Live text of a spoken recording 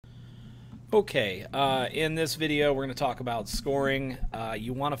Okay, in this video we're going to talk about scoring.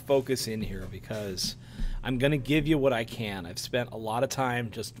 You want to focus in here because I'm going to give you what I can. I've spent a lot of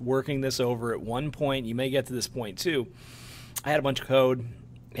time just working this over. At one point, you may get to this point too, I had a bunch of code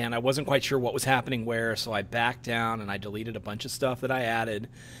and I wasn't quite sure what was happening where, so I backed down and I deleted a bunch of stuff that I added,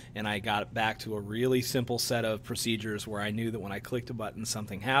 and I got back to a really simple set of procedures where I knew that when I clicked a button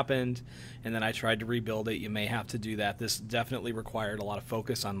something happened, and then I tried to rebuild it. You may have to do that. This definitely required a lot of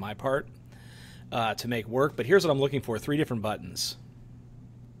focus on my part to make work, but here's what I'm looking for: 3 different buttons.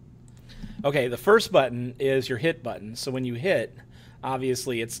 Okay, the first button is your hit button. So when you hit,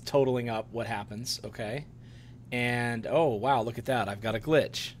 obviously it's totaling up what happens, okay? And oh wow, look at that, I've got a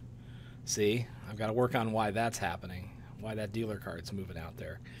glitch. See, I've got to work on why that's happening, why that dealer card's moving out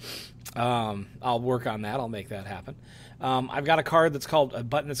there. I'll work on that, I'll make that happen. I've got a card that's called, a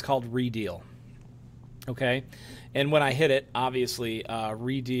button that's called redeal. Okay, and when I hit it, obviously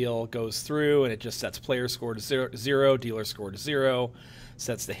redeal goes through and it just sets player score to zero, dealer score to 0,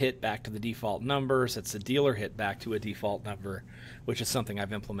 sets the hit back to the default number, sets the dealer hit back to a default number, which is something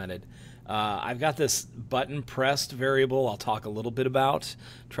I've implemented. I've got this button pressed variable I'll talk a little bit about,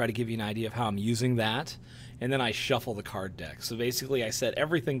 try to give you an idea of how I'm using that, and then I shuffle the card deck. So basically I set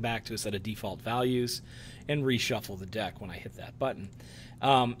everything back to a set of default values and reshuffle the deck when I hit that button.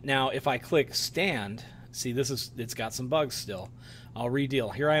 Now if I click stand, see, it's got some bugs still. I'll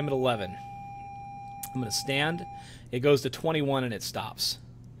redeal. Here I am at 11. I'm going to stand. It goes to 21 and it stops.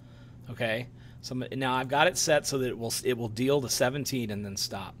 Okay, so now I've got it set so that it will deal to 17 and then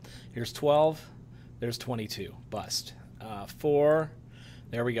stop. Here's 12. There's 22. Bust. 4.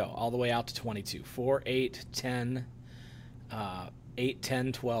 There we go. All the way out to 22. 4, 8, 10, 8,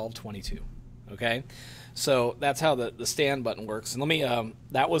 10, 12, 22. Okay, so that's how the stand button works. And let me.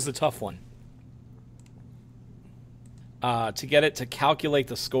 That was the tough one. To get it to calculate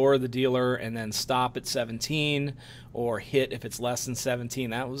the score of the dealer and then stop at 17 or hit if it's less than 17,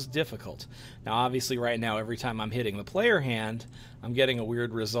 that was difficult. Now obviously right now every time I'm hitting the player hand, I'm getting a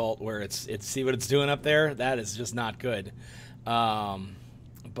weird result where it's see what it's doing up there? That is just not good. But I'm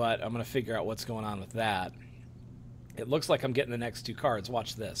going to figure out what's going on with that. It looks like I'm getting the next 2 cards.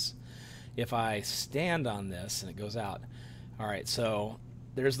 Watch this. If I stand on this and it goes out. All right, so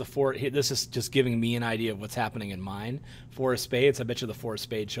there's the 4. This is just giving me an idea of what's happening in mine. 4 of spades. I bet you the 4 of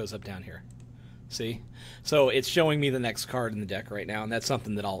spades shows up down here. See? So it's showing me the next card in the deck right now, and that's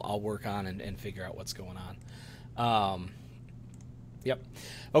something that I'll work on and figure out what's going on. Yep.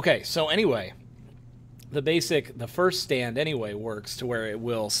 Okay, so anyway, the first stand anyway works to where it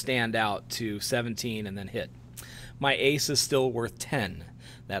will stand out to 17 and then hit. My ace is still worth 10.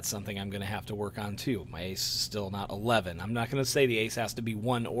 That's something I'm going to have to work on too. My ace is still not 11. I'm not going to say the ace has to be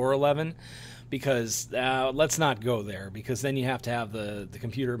 1 or 11 because let's not go there, because then you have to have the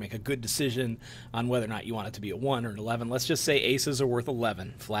computer make a good decision on whether or not you want it to be a 1 or an 11. Let's just say aces are worth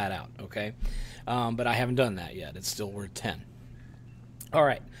 11 flat out, okay? But I haven't done that yet. It's still worth 10. All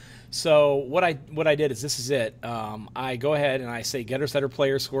right. So what I did is, this is it. I go ahead and I say getter setter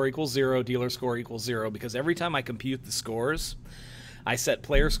player score equals 0, dealer score equals 0, because every time I compute the scores, I set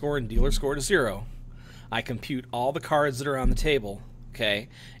player score and dealer score to 0. I compute all the cards that are on the table, okay,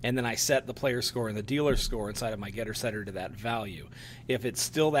 and then I set the player score and the dealer score inside of my getter setter to that value. If it's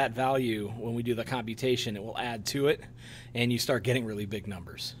still that value when we do the computation, it will add to it, and you start getting really big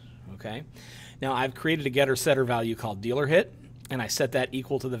numbers, okay? Now I've created a getter setter value called dealer hit, and I set that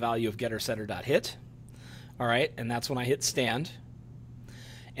equal to the value of getter setter.hit. All right, and that's when I hit stand.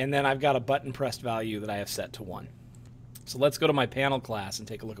 And then I've got a button pressed value that I have set to 1. So let's go to my panel class and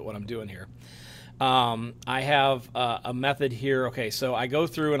take a look at what I'm doing here. I have a method here. Okay, so I go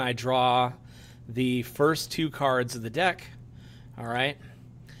through and I draw the first 2 cards of the deck. All right,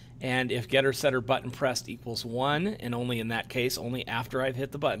 and if getter setter button pressed equals 1, and only in that case, only after I've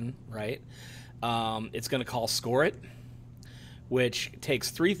hit the button, right, it's going to call score it, which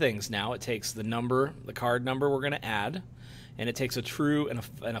takes 3 things now. It takes the number, the card number we're going to add, and it takes a true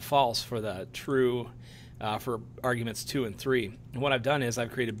and a false for the true for arguments 2 and 3. And what I've done is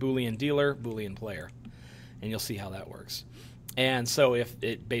I've created Boolean dealer, Boolean player, and you'll see how that works. And so if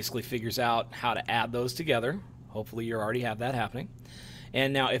it basically figures out how to add those together, hopefully you already have that happening.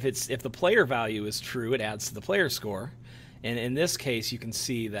 And now if the player value is true, it adds to the player score. And in this case, you can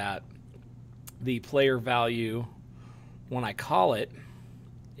see that the player value, when I call it,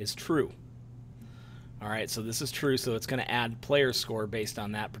 is true. All right, so this is true, so it's going to add player score based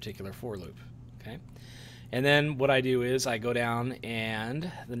on that particular for loop. Okay, and then what I do is I go down, and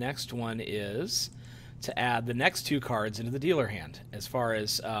the next one is to add the next 2 cards into the dealer hand as far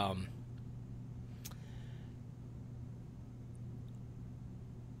as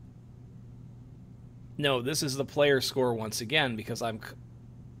No, this is the player score once again because I'm...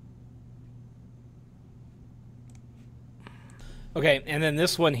 Okay, and then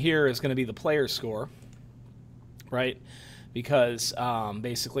this one here is going to be the player score, right? Because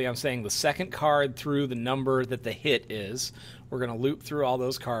basically I'm saying the second card through the number that the hit is. We're going to loop through all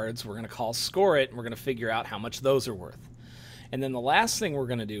those cards. We're going to call score it, and we're going to figure out how much those are worth. And then the last thing we're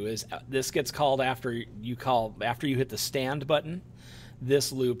going to do is this gets called after you hit the stand button.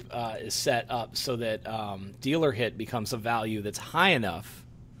 This loop is set up so that dealer hit becomes a value that's high enough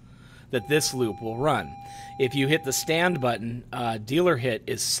that this loop will run. If you hit the stand button, dealer hit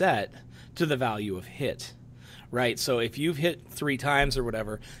is set to the value of hit. Right, so if you've hit 3 times or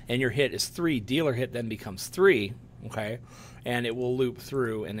whatever, and your hit is 3, dealer hit then becomes 3, okay? And it will loop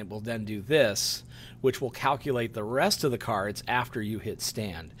through, and it will then do this, which will calculate the rest of the cards after you hit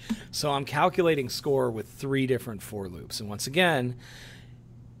stand. So I'm calculating score with 3 different for loops. And once again,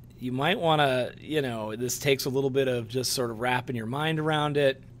 you might want to, this takes a little bit of just sort of wrapping your mind around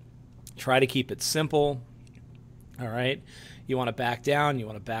it. Try to keep it simple, all right? You want to back down, you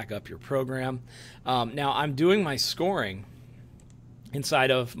want to back up your program. Now I'm doing my scoring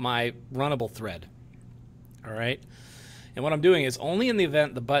inside of my runnable thread, all right? And what I'm doing is only in the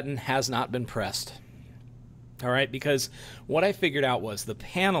event the button has not been pressed, all right? Because what I figured out was the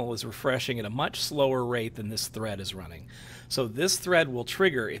panel is refreshing at a much slower rate than this thread is running. So this thread will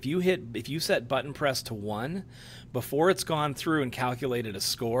trigger, if you set button press to 1, before it's gone through and calculated a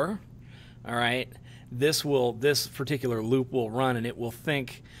score, all right, this particular loop will run, and it will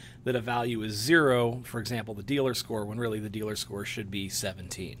think that a value is 0, for example, the dealer score, when really the dealer score should be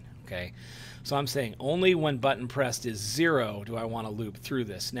 17, okay? So I'm saying only when button pressed is 0 do I want to loop through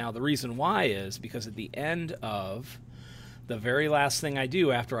this. Now, the reason why is because at the end of the very last thing I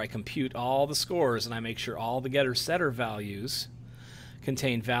do after I compute all the scores and I make sure all the getter-setter values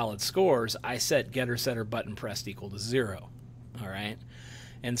contain valid scores, I set getter-setter button pressed equal to 0, all right?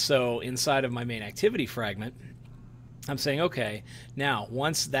 And so inside of my main activity fragment, I'm saying, okay, now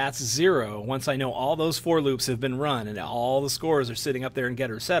once that's 0, once I know all those for loops have been run and all the scores are sitting up there in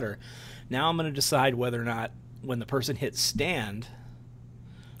getter setter, now I'm going to decide whether or not when the person hits stand,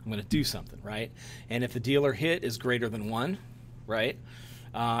 I'm going to do something, right? And if the dealer hit is greater than 1, right,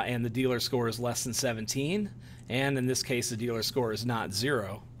 and the dealer score is less than 17, and in this case the dealer score is not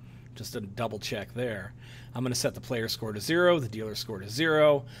 0, just a double check there, I'm going to set the player score to 0, the dealer score to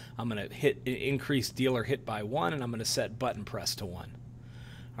 0. I'm going to increase dealer hit by 1, and I'm going to set button press to 1.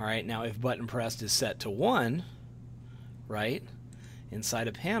 All right, now if button pressed is set to 1, right, inside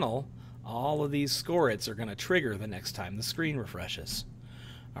a panel, all of these score hits are going to trigger the next time the screen refreshes.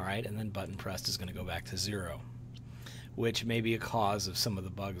 All right, and then button pressed is going to go back to 0, which may be a cause of some of the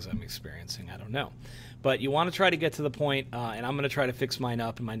bugs I'm experiencing. I don't know. But you want to try to get to the point, and I'm going to try to fix mine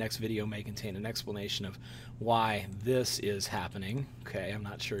up, and my next video may contain an explanation of why this is happening. Okay, I'm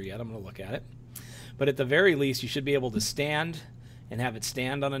not sure yet. I'm going to look at it. But at the very least, you should be able to stand and have it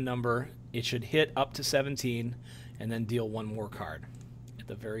stand on a number. It should hit up to 17 and then deal 1 more card. At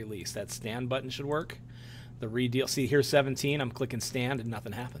the very least, that stand button should work. The redeal, see here's 17, I'm clicking stand and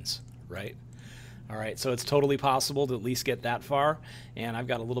nothing happens, right? All right, so it's totally possible to at least get that far, and I've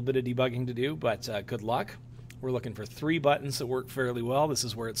got a little bit of debugging to do, but good luck. We're looking for 3 buttons that work fairly well. This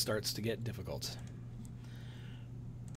is where it starts to get difficult.